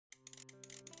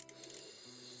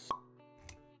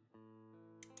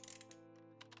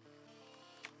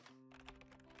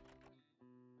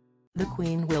The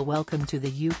Queen will welcome to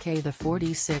the UK the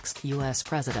 46th US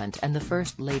President and the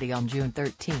First Lady on June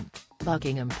 13,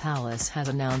 Buckingham Palace has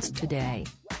announced today.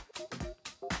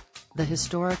 The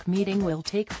historic meeting will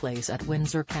take place at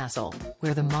Windsor Castle,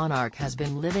 where the monarch has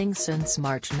been living since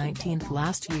March 19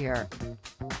 last year.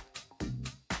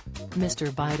 Mr.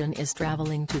 Biden is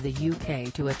travelling to the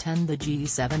UK to attend the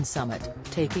G7 summit,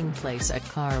 taking place at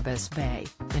Carbis Bay,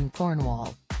 in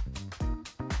Cornwall.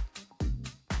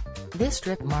 This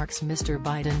trip marks Mr.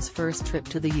 Biden's first trip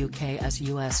to the UK as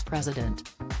US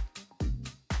President.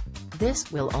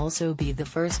 This will also be the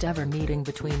first ever meeting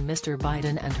between Mr.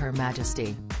 Biden and Her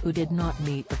Majesty, who did not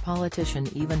meet the politician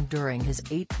even during his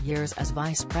 8 years as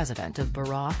Vice President of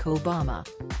Barack Obama.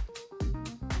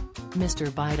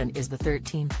 Mr. Biden is the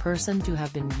 13th person to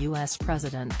have been US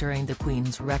President during the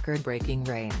Queen's record-breaking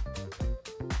reign.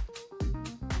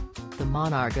 The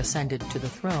monarch ascended to the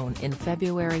throne in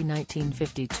February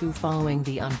 1952 following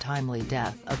the untimely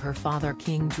death of her father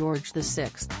King George VI.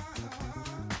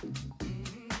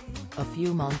 A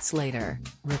few months later,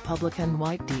 Republican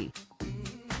Dwight D.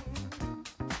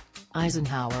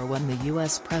 Eisenhower won the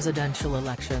U.S. presidential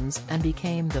elections and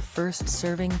became the first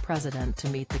serving president to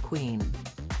meet the Queen.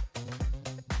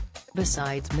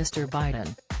 Besides Mr.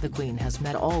 Biden, the Queen has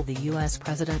met all the U.S.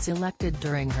 presidents elected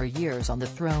during her years on the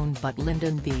throne but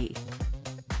Lyndon B.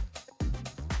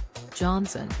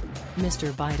 Johnson.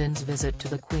 Mr. Biden's visit to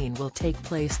the Queen will take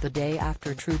place the day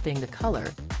after Trooping the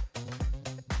Colour.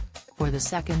 For the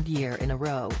second year in a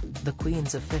row, the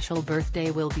Queen's official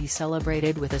birthday will be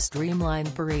celebrated with a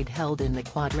streamlined parade held in the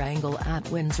quadrangle at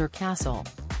Windsor Castle.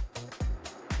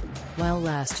 While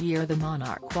last year the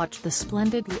monarch watched the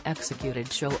splendidly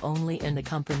executed show only in the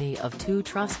company of 2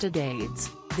 trusted aides,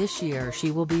 this year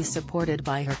she will be supported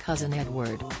by her cousin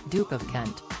Edward, Duke of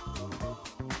Kent.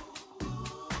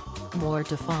 More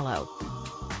to follow.